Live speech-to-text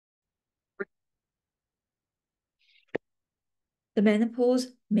The menopause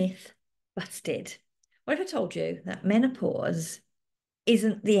myth busted. What if I told you that menopause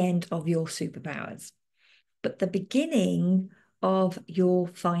isn't the end of your superpowers, but the beginning of your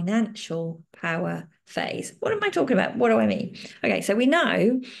financial power phase? What am I talking about? What do I mean? Okay, so we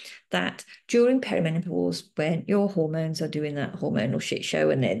know that during perimenopause, when your hormones are doing that hormonal shit show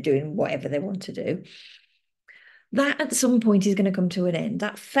and they're doing whatever they want to do, that at some point is going to come to an end.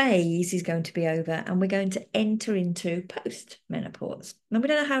 That phase is going to be over, and we're going to enter into post-menopause. Now, we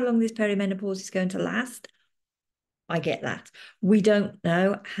don't know how long this perimenopause is going to last. I get that. We don't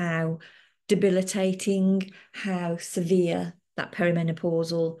know how debilitating, how severe that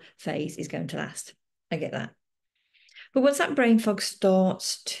perimenopausal phase is going to last. I get that. But once that brain fog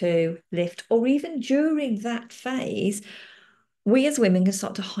starts to lift, or even during that phase, we as women can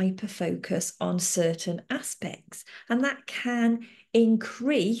start to hyper focus on certain aspects, and that can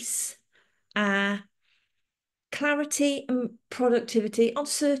increase our clarity and productivity on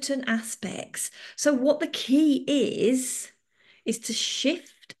certain aspects. So, what the key is to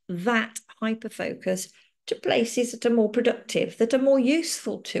shift that hyper focus to places that are more productive, that are more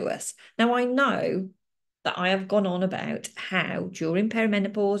useful to us. Now, I know that I have gone on about how during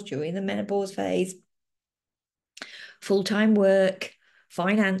perimenopause, during the menopause phase, full-time work,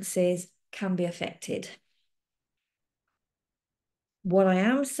 finances can be affected. What I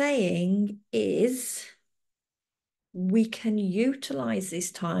am saying is we can utilize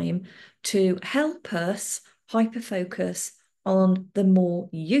this time to help us hyper-focus on the more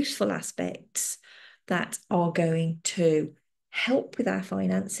useful aspects that are going to help with our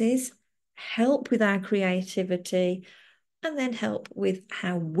finances, help with our creativity, and then help with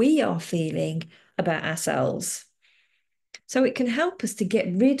how we are feeling about ourselves. So it can help us to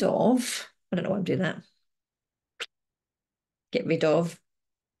get rid of, I don't know why I'm doing that, get rid of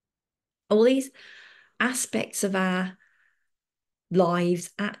all these aspects of our lives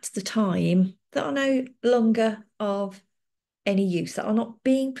at the time that are no longer of any use, that are not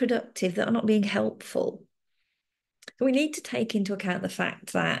being productive, that are not being helpful. So we need to take into account the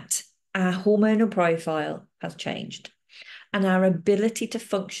fact that our hormonal profile has changed and our ability to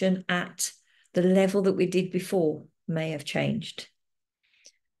function at the level that we did before may have changed.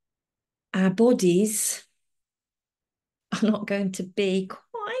 Our bodies are not going to be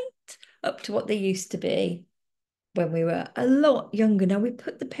quite up to what they used to be when we were a lot younger. Now, we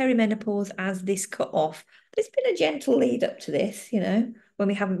put the perimenopause as this cut off. There's been a gentle lead up to this, when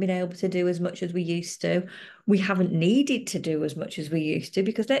we haven't been able to do as much as we used to. We haven't needed to do as much as we used to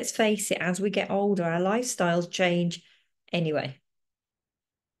because let's face it, as we get older, our lifestyles change anyway.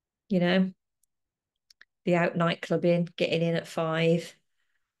 The out night clubbing, getting in at 5,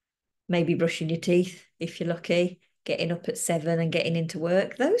 maybe brushing your teeth if you're lucky, getting up at 7 and getting into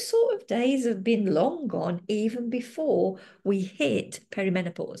work. Those sort of days have been long gone even before we hit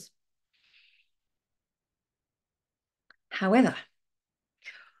perimenopause. However,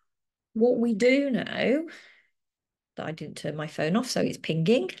 what we do know, that I didn't turn my phone off, so it's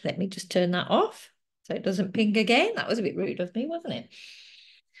pinging. Let me just turn that off so it doesn't ping again. That was a bit rude of me, wasn't it?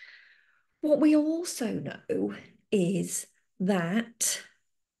 What we also know is that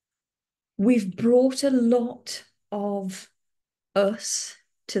we've brought a lot of us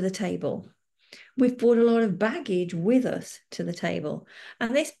to the table. We've brought a lot of baggage with us to the table.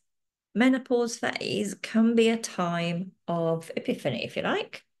 And this menopause phase can be a time of epiphany, if you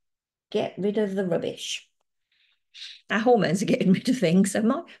like. Get rid of the rubbish. Our hormones are getting rid of things.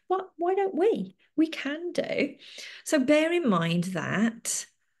 So why don't we? We can do. So bear in mind that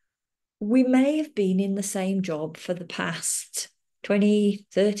we may have been in the same job for the past 20,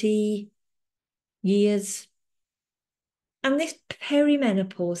 30 years. And this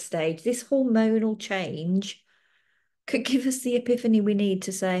perimenopause stage, this hormonal change, could give us the epiphany we need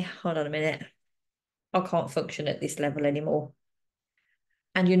to say, hold on a minute, I can't function at this level anymore.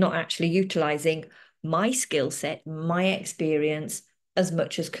 And you're not actually utilizing my skill set, my experience as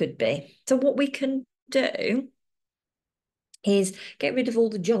much as could be. So what we can do is get rid of all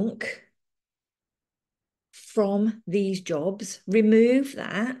the junk from these jobs, remove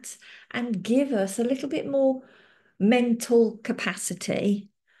that, and give us a little bit more mental capacity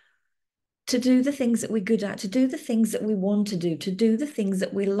to do the things that we're good at, to do the things that we want to do the things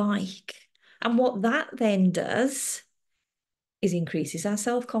that we like. And what that then does is increases our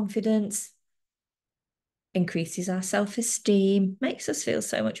self-confidence, increases our self-esteem, makes us feel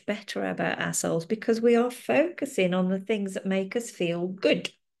so much better about ourselves because we are focusing on the things that make us feel good,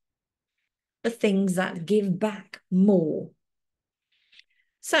 the things that give back more.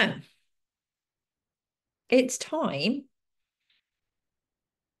 So it's time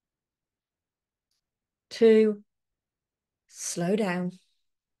to slow down,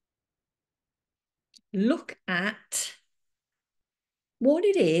 look at what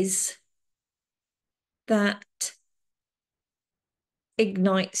it is that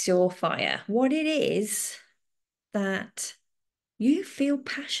ignites your fire, what it is that you feel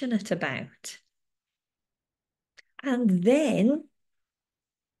passionate about. And then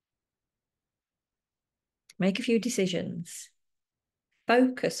make a few decisions.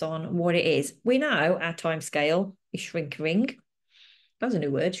 Focus on what it is. We know our time scale is shrinkering. That's a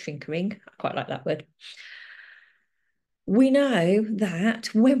new word, shrinkering. I quite like that word. We know that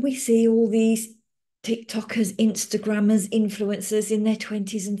when we see all these TikTokers, Instagrammers, influencers in their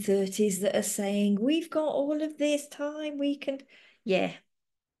 20s and 30s that are saying, we've got all of this time, we can, yeah.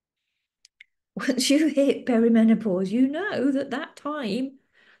 Once you hit perimenopause, you know that that time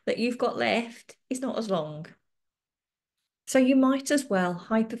that you've got left is not as long. So you might as well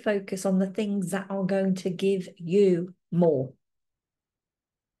hyper focus on the things that are going to give you more.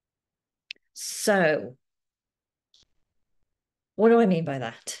 So, what do I mean by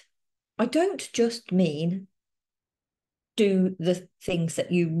that? I don't just mean do the things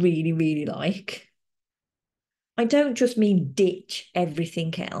that you really, really like. I don't just mean ditch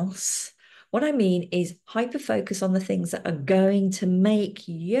everything else. What I mean is hyper focus on the things that are going to make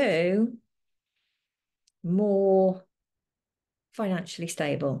you more financially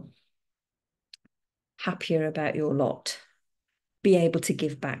stable, happier about your lot, be able to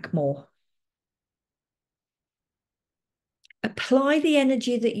give back more. Apply the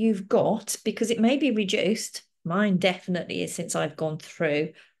energy that you've got because it may be reduced. Mine definitely is since I've gone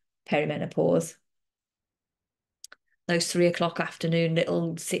through perimenopause. Those 3 o'clock afternoon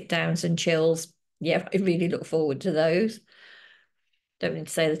little sit downs and chills. Yeah, I really look forward to those. Don't mean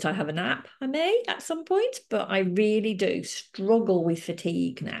to say that I have a nap. I may at some point, but I really do struggle with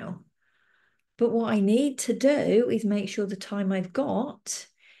fatigue now. But what I need to do is make sure the time I've got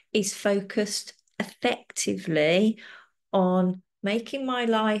is focused effectively on making my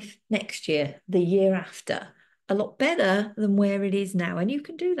life next year, the year after, a lot better than where it is now. And you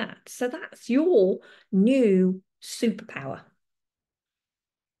can do that. So that's your new superpower.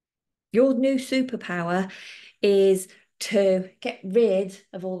 Your new superpower is to get rid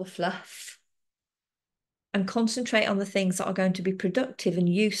of all the fluff and concentrate on the things that are going to be productive and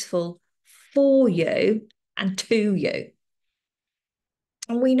useful for you and to you.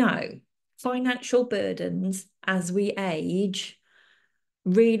 And we know financial burdens as we age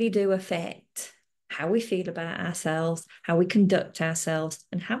really do affect how we feel about ourselves, how we conduct ourselves,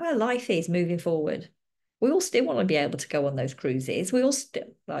 and how our life is moving forward. We all still want to be able to go on those cruises. We all still,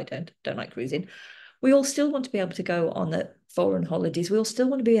 I don't like cruising. We all still want to be able to go on the foreign holidays. We all still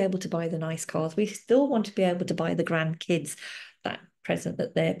want to be able to buy the nice cars. We still want to be able to buy the grandkids that present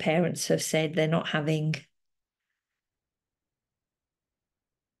that their parents have said they're not having.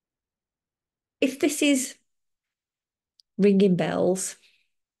 If this is ringing bells,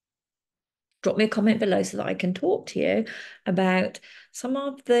 drop me a comment below so that I can talk to you about some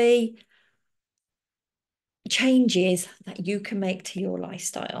of the changes that you can make to your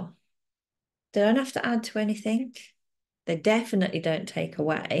lifestyle. They don't have to add to anything. They definitely don't take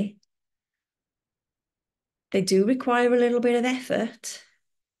away. They do require a little bit of effort,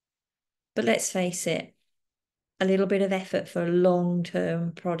 but let's face it, a little bit of effort for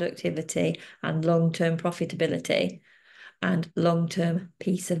long-term productivity and long-term profitability and long-term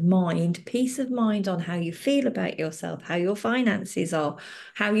peace of mind on how you feel about yourself, how your finances are,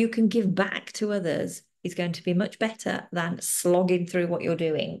 how you can give back to others is going to be much better than slogging through what you're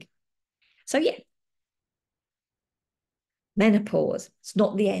doing. So yeah, menopause, it's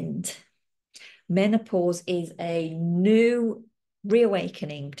not the end. Menopause is a new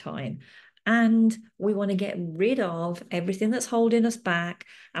reawakening time. And we want to get rid of everything that's holding us back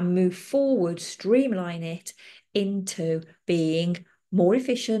and move forward, streamline it into being more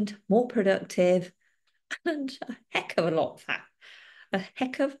efficient, more productive, and a heck of a lot fat. A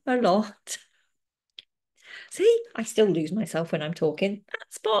heck of a lot. See, I still lose myself when I'm talking.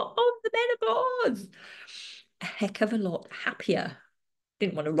 That's part of the menopause. A heck of a lot happier.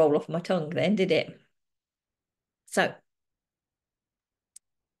 Didn't want to roll off my tongue then, did it? So,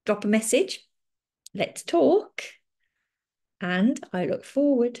 drop a message. Let's talk. And I look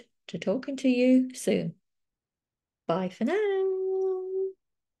forward to talking to you soon. Bye for now.